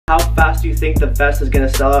How fast do you think the vest is gonna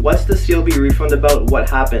sell out? What's the CLB refund about? What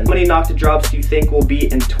happened? How many Nocta drops do you think will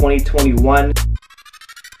be in 2021?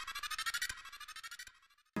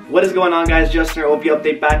 What is going on, guys? Justin, OV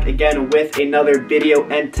Update back again with another video,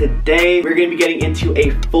 and today we're going to be getting into a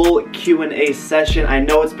full Q&A session. I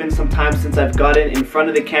know it's been some time since I've gotten in front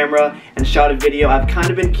of the camera and shot a video. I've kind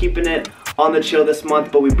of been keeping it on the chill this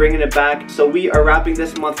month, but we're bringing it back. So we are wrapping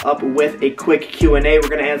this month up with a quick Q&A. We're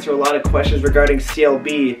going to answer a lot of questions regarding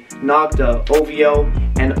CLB, Nocta, OVO,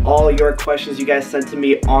 and all your questions you guys sent to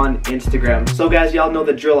me on Instagram. So guys, y'all know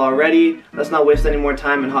the drill already. Let's not waste any more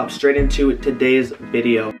time and hop straight into today's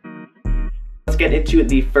video. Let's get into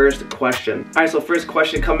the first question. Alright, so first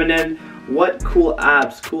question coming in. What cool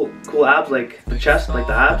abs? Cool abs, like the chest, like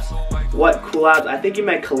the abs? What cool abs? I think you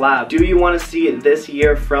meant collab. Do you want to see it this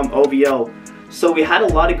year from OVO? So we had a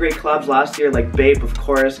lot of great collabs last year, like Bape, of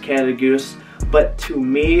course, Canada Goose. But to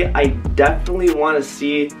me, I definitely want to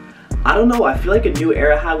see, I don't know, I feel like a new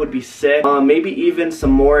Era hat would be sick. Maybe even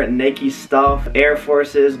some more Nike stuff, Air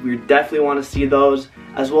Forces, we definitely want to see those.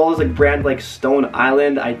 As well as a brand like Stone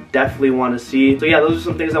Island, I definitely want to see. So yeah, those are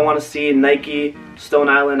some things I want to see. Nike, Stone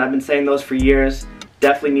Island, I've been saying those for years.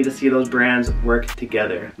 Definitely need to see those brands work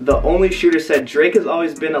together. The Only Shooter said, Drake has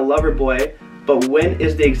always been a lover boy, but when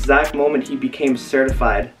is the exact moment he became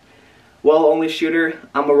certified? Well, Only Shooter,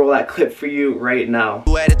 I'm gonna roll that clip for you right now.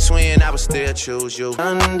 You had a twin, I would still choose you.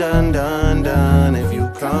 Dun, dun, dun, dun, if you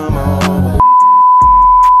come over.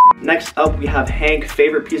 Next up, we have Hank,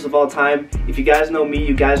 favorite piece of all time. If you guys know me,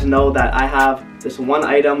 you guys know that I have this one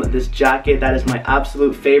item, this jacket, that is my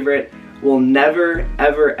absolute favorite. Will never,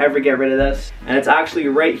 ever get rid of this. And it's actually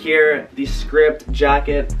right here, the Script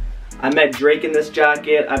jacket. I met Drake in this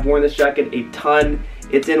jacket. I've worn this jacket a ton.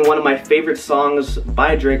 It's in one of my favorite songs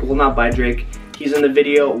by Drake. Well, not by Drake. He's in the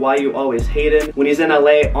video, Why You Always Hated. When he's in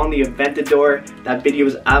LA on the Aventador, that video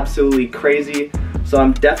is absolutely crazy. So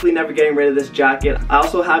I'm definitely never getting rid of this jacket. I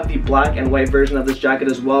also have the black and white version of this jacket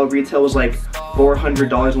as well. Retail was like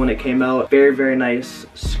 $400 when it came out. Very nice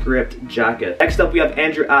Script jacket. Next up, we have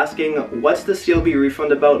Andrew asking, what's the CLB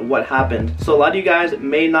refund about? What happened? So a lot of you guys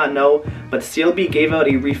may not know, but CLB gave out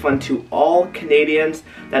a refund to all Canadians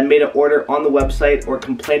that made an order on the website or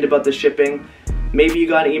complained about the shipping. Maybe you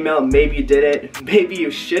got an email, maybe you didn't. Maybe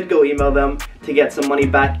you should go email them to get some money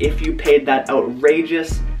back if you paid that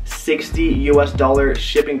outrageous $60 US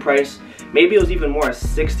shipping price. Maybe it was even more,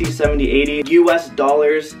 60, 70, 80 US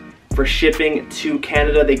dollars for shipping to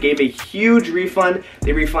Canada. They gave a huge refund.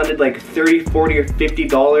 They refunded like $30, $40, or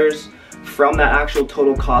 $50 from that actual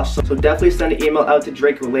total cost. So definitely send an email out to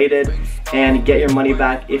Drake Related and get your money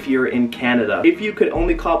back if you're in Canada. If you could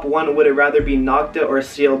only cop one, would it rather be Nocta or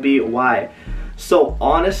CLB? Why? So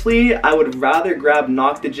honestly, I would rather grab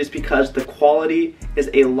Nocta just because the quality is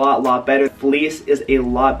a lot better. Fleece is a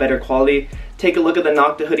lot better quality. Take a look at the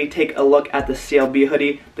Nocta hoodie, take a look at the CLB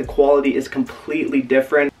hoodie. The quality is completely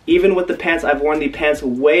different. Even with the pants, I've worn the pants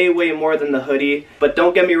way more than the hoodie. But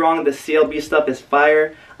don't get me wrong, the CLB stuff is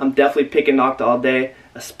fire. I'm definitely picking Nocta all day,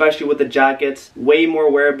 especially with the jackets. Way more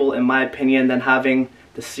wearable in my opinion than having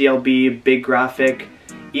the CLB big graphic.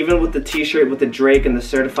 Even with the t-shirt with the Drake and the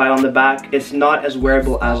certified on the back, it's not as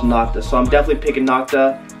wearable as Nocta. So I'm definitely picking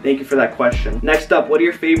Nocta. Thank you for that question. Next up, what are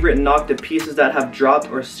your favorite Nocta pieces that have dropped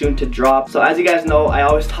or soon to drop? So as you guys know, I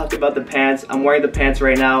always talk about the pants. I'm wearing the pants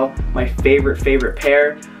right now, my favorite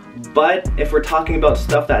pair. But if we're talking about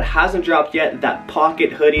stuff that hasn't dropped yet, that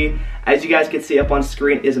pocket hoodie, as you guys can see up on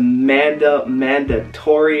screen, is mandatory.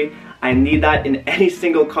 I need that in any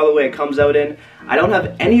single colorway it comes out in. I don't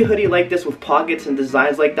have any hoodie like this with pockets and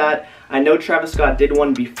designs like that. I know Travis Scott did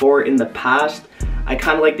one before in the past. I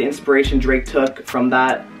kind of like the inspiration Drake took from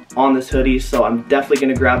that on this hoodie, so I'm definitely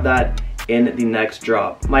going to grab that in the next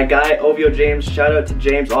drop. My guy, OVO James, shout out to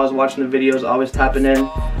James, always watching the videos, always tapping in.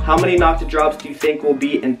 How many Nocta drops do you think will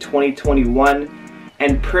be in 2021?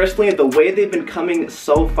 And personally, the way they've been coming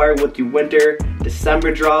so far with the winter,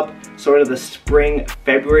 December drop, sort of the spring,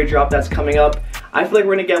 February drop that's coming up, I feel like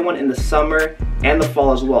we're gonna get one in the summer and the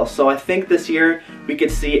fall as well. So I think this year we could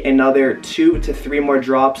see another 2 to 3 more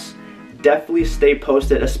drops. Definitely stay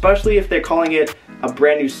posted, especially if they're calling it a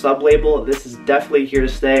brand new sub-label. This is definitely here to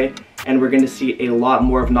stay, and we're gonna see a lot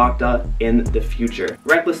more of Nocta in the future.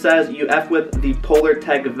 Reckless says, you F with the Polar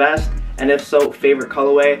Tech vest, and if so, favorite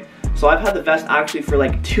colorway? So I've had the vest actually for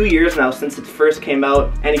like 2 years now since it first came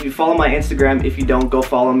out. And if you follow my Instagram, if you don't, go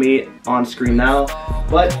follow me on screen now.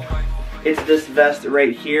 But it's this vest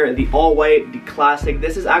right here, the all white, the classic.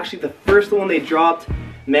 This is actually the first one they dropped,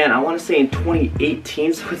 man, I want to say in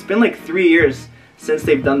 2018. So it's been like 3 years since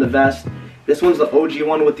they've done the vest. This one's the OG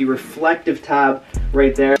one with the reflective tab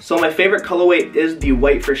right there. So my favorite colorway is the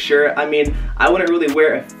white for sure. I mean, I wouldn't really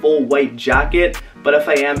wear a full white jacket, but if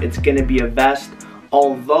I am, it's gonna be a vest.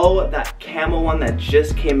 Although that camo one that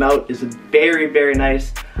just came out is very, very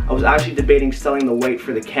nice. I was actually debating selling the white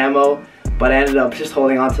for the camo, but I ended up just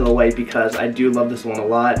holding on to the white because I do love this one a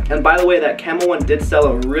lot. And by the way, that camo one did sell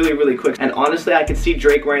out really, really quick. And honestly, I could see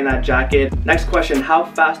Drake wearing that jacket. Next question, how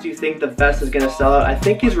fast do you think the vest is gonna sell out? I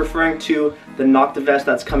think he's referring to the Nocta vest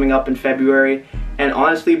that's coming up in February. And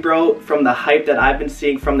honestly, bro, from the hype that I've been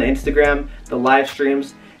seeing from the Instagram, the live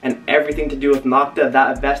streams, and everything to do with Nocta,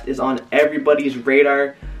 that vest is on everybody's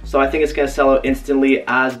radar. So I think it's gonna sell out instantly,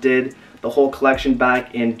 as did the whole collection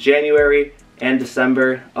back in January and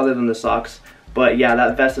December, other than the socks. But yeah,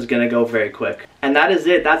 that vest is gonna go very quick. And that is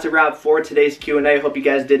it. That's a wrap for today's Q&A. Hope you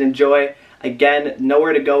guys did enjoy. Again,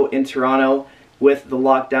 nowhere to go in Toronto with the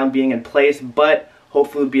lockdown being in place, but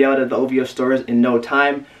hopefully we'll be out at the OVO stores in no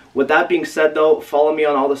time. With that being said though, follow me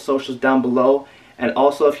on all the socials down below. And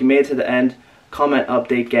also, if you made it to the end, comment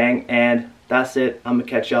update gang. And that's it. I'm gonna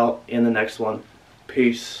catch y'all in the next one.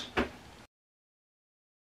 Peace.